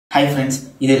Hi friends,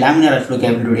 this is Laminar Airflow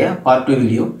Cabinet part 2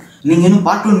 video. If you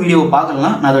part 1 video,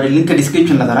 I will link in the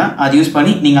description. That use the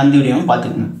video.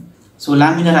 So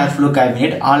Laminar Airflow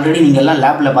Cabinet already in the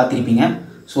lab.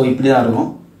 So this is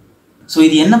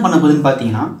what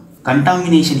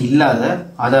contamination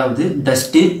illada,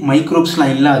 dust, microbes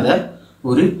illada,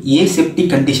 aseptic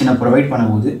condition provide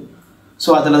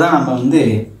so that's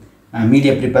we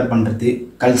media prepare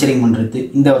culturing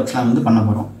இந்த works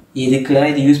இதுக்குலாம்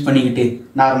இது use பண்ணிக்கிட்டு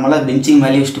நார்மலா benching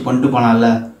மேலே வச்சிட்டு பண்ணிட்டு போனால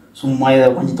சும்மா இத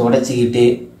கொஞ்சம் தொடச்சிக்கிட்டு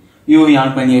யூவி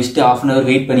ஆன் பண்ணி வச்சிட்டு half an hour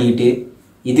வெயிட் பண்ணிக்கிட்டு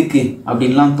இதுக்கு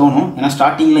அப்படிலாம் தோணும் ஏனா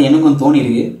ஸ்டார்டிங்ல எனக்கும் தோணி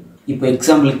இருக்கு இப்போ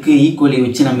எக்ஸாம்பிளுக்கு ஈக்குவலி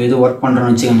வச்சு நம்ம ஏதோ வர்க்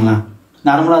பண்றோம்னு வெச்சுக்கங்களா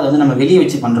நார்மலா அது நம்ம வெளிய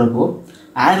வச்சு பண்றப்போ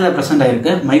ஏர்ல பிரசன்ட்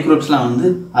ஆயிருக்க மைக்ரோப்ஸ்லாம்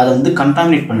அதை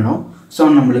கண்டாமினேட் பண்ணிடும் சோ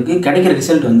நமக்கு கிடைக்கிற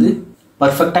ரிசல்ட்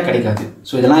பெர்ஃபெக்ட்டா கிடைக்காது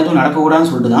சோ இதெல்லாம் எதுவும் நடக்க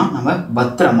கூடாதுன்னு சொல்லிட்டு தான் நம்ம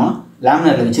பத்திரமா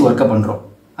லேமினர்ல வச்சு வர்க் பண்றோம்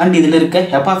and இதில இருக்க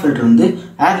HEPA filter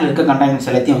ஏர்ல இருக்க contaminants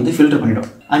எல்லாத்தையும் ஃபில்டர் பண்ணிடும்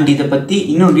and இத பத்தி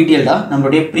இன்னும் டீடைலா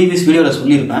நம்மளுடைய previous வீடியோல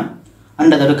சொல்லிருப்பேன்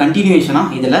and அதோட கண்டினியூவேஷனா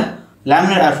இதல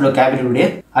laminar airflow cabinet உடைய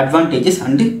advantages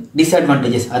and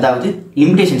disadvantages அதாவது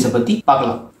limitations பத்தி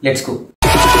பார்க்கலாம் let's go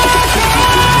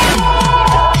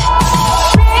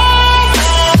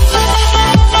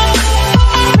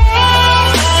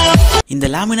இந்த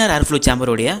laminar airflow chamber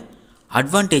உடைய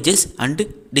advantages and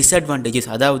disadvantages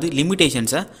அதாவது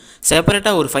limitations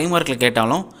செப்பரேட்டா ஒரு 5 மார்க்ல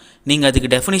கேட்டாலும் நீங்க அதுக்கு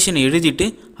டெஃபினிஷன் எழுதிட்டு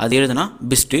அது எழுதுனா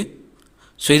பெஸ்ட்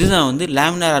சோ இதுதான்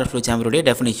laminar airflow chamber உடைய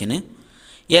definition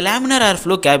a laminar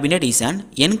airflow cabinet is an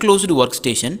enclosed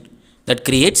workstation that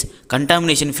creates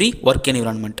contamination free work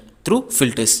environment through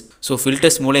filters so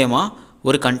filters மூலமா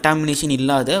ஒரு contamination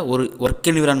இல்லாத ஒரு work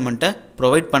environment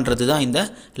provide பண்றது தான் இந்த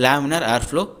laminar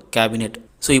airflow cabinet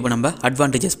so இப்போ நம்ம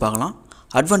advantages பார்க்கலாம்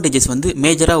advantages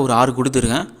மேஜரா ஒரு 6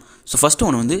 கொடுத்திருக்கேன் so first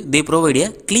one they provide a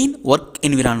clean work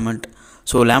environment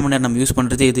so laminar நம்ம யூஸ்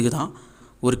பண்றது இதுக்கு தான்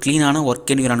ஒரு க்ளீனான work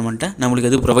environment நமக்கு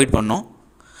அது ப்ரொவைட் பண்ணோம்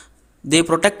they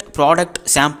protect product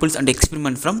samples and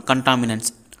experiment from contaminants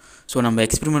so நம்ம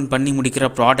எக்ஸ்பெரிமென்ட் பண்ணி முடிக்கிற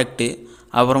ப்ராடக்ட்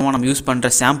அப்புறமா நம்ம யூஸ்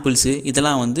பண்ற samples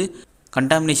இதெல்லாம்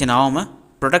contamination ஆகாம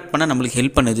ப்ரொடெக்ட் பண்ண நமக்கு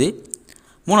ஹெல்ப் பண்ணுது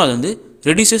மூணாவது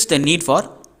reduces the need for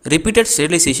repeated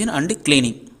sterilization and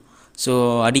cleaning so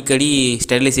அடிக்கடி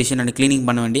sterilization and cleaning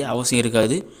பண்ண வேண்டிய அவசியம்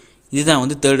இருக்காது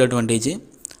இதுதான் third advantage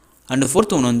and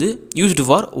fourth one used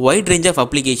for wide range of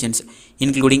applications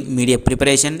including media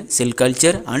preparation cell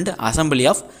culture and assembly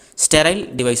of sterile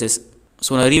devices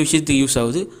so நிறைய விஷயத்துக்கு use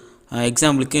ஆகுது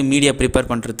எக்ஸாம்பிளுக்கு மீடியா ப்ரிப்பேர்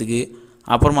பண்றதுக்கு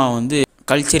அப்புறமா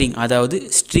கல்ச்சரிங் அதாவது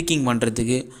ஸ்ட்ரீக்கிங்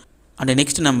பண்றதுக்கு and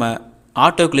next நம்ம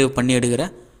ஆட்டோக்ளேவ் பண்ணி எடுக்கிற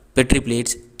petri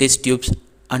plates test tubes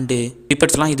and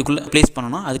pipettes லாம் இதுக்குள்ள place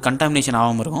பண்ணனும் அது contamination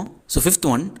ஆகாம இருக்கும் so fifth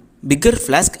one bigger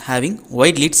flask having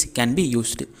wide lids can be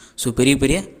used so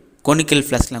பெரிய conical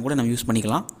flask லாம் கூட நம்ம யூஸ்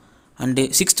பண்ணிக்கலாம் and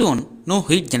sixth one no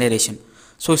heat generation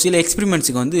so சில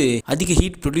எக்ஸ்பெரிமென்ட்ஸ்க்கு அதிக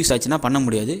ஹீட் ப்ரொடியூஸ் ஆச்சுனா பண்ண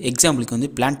முடியாது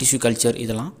எக்ஸாம்பிளுக்கு plant tissue culture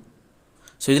இதெல்லாம்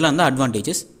so இதெல்லாம்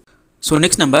advantages so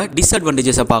next நம்ம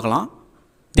disadvantages பார்க்கலாம்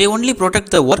they only protect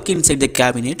the work inside the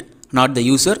cabinet not the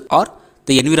user or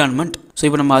the environment so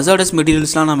இப்போ நம்ம hazardous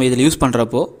materials லாம் நம்ம இதல யூஸ்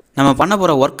பண்றப்போ நம்ம பண்ண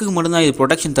போற வர்க்குக்கு மட்டும் தான் இது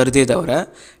ப்ரொடெக்ஷன் தருதே தவிர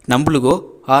நம்மளுக்கோ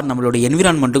ஆர் நம்மளோட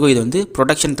என்விரான்மென்ட்க்கோ இது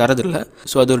ப்ரொடெக்ஷன் தரது இல்ல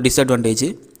so அது ஒரு disadvantage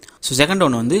so second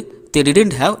one they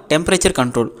didn't have temperature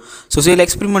control so சில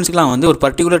எக்ஸ்பெரிமென்ட்ஸ்க்குலாம் ஒரு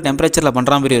பர்టిక్యులர் டெம்பரேச்சர்ல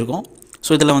பண்ற மாதிரி இருக்கும்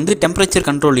so இதல temperature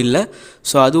control இல்ல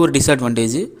so அது ஒரு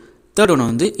disadvantage third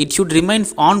one it should remain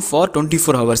on for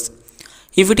 24 hours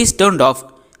if it is turned off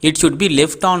it should be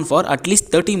left on for at least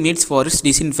 30 minutes for its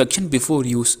disinfection before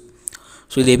use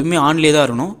so இது எப்பவுமே ஆன்லயே தான்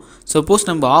இருக்கணும் suppose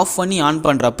நம்ம of பண்ணி on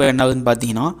பண்றப்ப என்ன ஆகுதுன்னு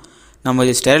பாத்தீங்கன்னா நம்ம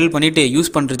இத ஸ்டெரைல் பண்ணிட்டு யூஸ்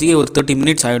பண்றதுக்கே ஒரு 30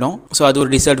 minutes ஆயிடும் so அது ஒரு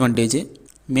disadvantage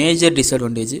major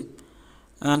disadvantage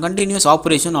continuous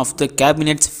operation of the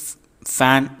cabinet's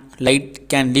fan light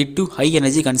can lead to high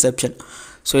energy consumption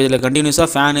so இதல கண்டினியூஸா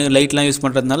ஃபேன் லைட்லாம் யூஸ்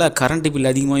பண்றதுனால கரண்ட் பில்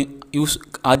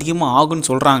அதிகமா ஆகும்னு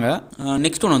சொல்றாங்க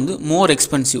next one more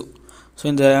expensive so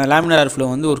இந்த laminar airflow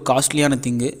ஒரு காஸ்ட்லியான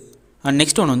thing and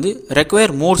next one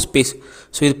require more space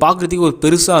so இது பார்க்கிறதுக்கு ஒரு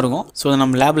பெருசா இருக்கும் so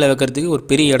நம்ம லேப்ல வைக்கிறதுக்கு ஒரு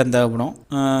பெரிய இடம் தேவைப்படும்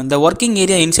the working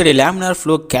area inside a laminar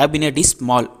flow cabinet is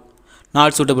small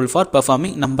not suitable for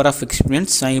performing number of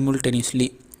experiments simultaneously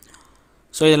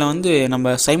so இதல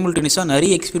நம்ம simultaneously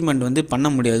நிறைய எக்ஸ்பெரிமென்ட் பண்ண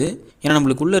முடியாது ஏன்னா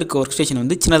நமக்கு உள்ள இருக்க வர்க்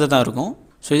ஸ்டேஷன் சின்னதா தான் இருக்கும்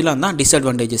so இதெல்லாம் தான்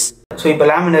disadvantages so இப்போ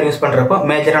laminar யூஸ் பண்றப்போ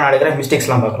மேஜரா நடக்கிற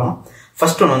மிஸ்டேக்ஸ்லாம் பார்க்கலாம்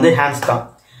ஃபர்ஸ்ட் ஒன் ஹேண்ட்ஸ் தான்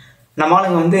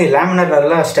நம்மளுங்க laminar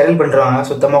நல்லா ஸ்டெரைல் பண்றாங்க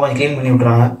சுத்தமா கொஞ்சம் க்ளீன் பண்ணி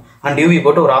விட்டுறாங்க and UV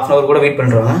போட்டு ஒரு half an hour கூட வெயிட்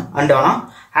பண்றாங்க and ஆனா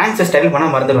ஹேண்ட்ஸ் ஸ்டெரைல் பண்ண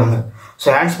மறந்துடுவாங்க சோ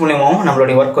ஹேண்ட்ஸ் மூலமாவும்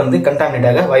நம்மளுடைய வர்க் கண்டாமினேட்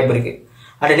ஆக வாய்ப்பு இருக்கு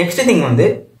and நெக்ஸ்ட் திங்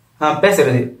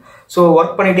பேசுறது சோ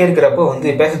வர்க் பண்ணிட்டே இருக்கறப்போ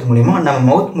பேசுறது மூலமா நம்ம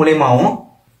மவுத் மூலமாவும்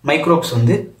microbes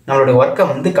நம்மளுடைய ஒர்க்கை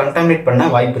வந்து கண்டாமினேட் பண்ண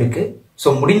வாய்ப்பு இருக்குது. ஸோ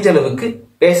முடிஞ்ச அளவுக்கு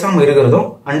பேசாமல் இருக்கிறதும்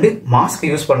அண்டு மாஸ்க்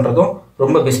யூஸ் பண்ணுறதும்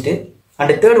ரொம்ப பெஸ்ட்டு.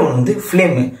 அண்ட் தேர்ட் ஒன் வந்து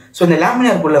ஃப்ளேமு. ஸோ இந்த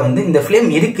லேமினாருக்குள்ளே வந்து இந்த ஃப்ளேம்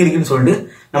எதுக்கு இருக்குன்னு சொல்லிட்டு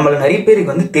நம்மள நிறைய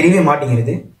பேருக்கு வந்து தெரியவே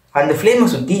மாட்டேங்கிறது. அந்த ஃப்ளேமை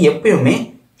சுற்றி எப்பயுமே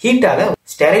ஹீட்டால்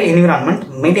ஸ்டெரைல் என்விரான்மெண்ட்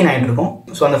மெயின்டைன் ஆகிட்டு இருக்கும்.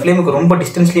 ஸோ அந்த ஃப்ளேமுக்கு ரொம்ப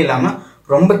டிஸ்டன்ஸ்லேயும் இல்லாமல்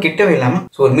ரொம்ப கிட்டவே இல்லாமல்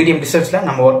ஸோ ஒரு மீடியம் டிஸ்டன்ஸில்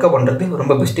நம்ம ஒர்க்கை பண்ணுறது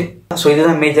ரொம்ப பெஸ்ட்டு. ஸோ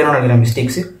இதுதான் மேஜரான நடக்கிற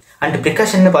மிஸ்டேக்ஸ். அண்ட்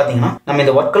ப்ரிகாஷன் பார்த்தீங்கன்னா நம்ம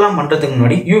இந்த ஒர்க்கெல்லாம் பண்ணுறதுக்கு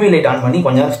முன்னாடி யூவி லைட் ஆன் பண்ணி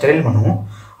கொஞ்சம் நேரம் ஸ்டெரைல் பண்ணுவோம்.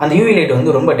 அந்த யூவி லைட்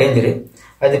வந்து ரொம்ப டேஞ்சரு.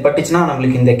 அது பட்டுச்சுன்னா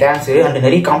நம்மளுக்கு இந்த கேன்சர் அண்ட்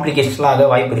நிறைய காம்ப்ளிகேஷன்ஸ்லாம் ஆக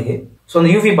வாய்ப்பு இருக்குது. ஸோ அந்த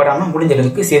யூவி படாமல் முடிஞ்ச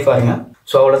அளவுக்கு சேஃபாக இருங்க.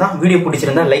 ஸோ அவ்வளோதான். வீடியோ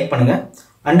பிடிச்சிருந்தா லைக் பண்ணுங்கள்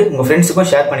அண்ட் உங்கள் ஃப்ரெண்ட்ஸுக்கும்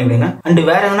ஷேர் பண்ணிவிடுங்க. அண்ட்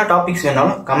வேறு எதனா டாபிக்ஸ்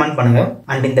வேணாலும் கமெண்ட் பண்ணுங்கள்.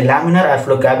 அண்ட் இந்த லேமினார்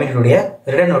ஏர்ஃப்ளோ கேபினட்டுடைய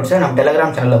ரிட்டன் நோட்ஸை நம்ம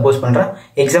டெலிகிராம் சேனலில் போஸ்ட் பண்ணுறேன்.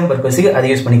 எக்ஸாம் பர்பஸுக்கு அதை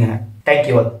யூஸ் பண்ணிக்கோங்க.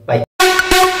 Thank you all. பை.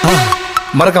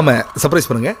 மறக்காம சர்ப்ரைஸ்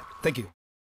பண்ணுங்க. தேங்க்யூ.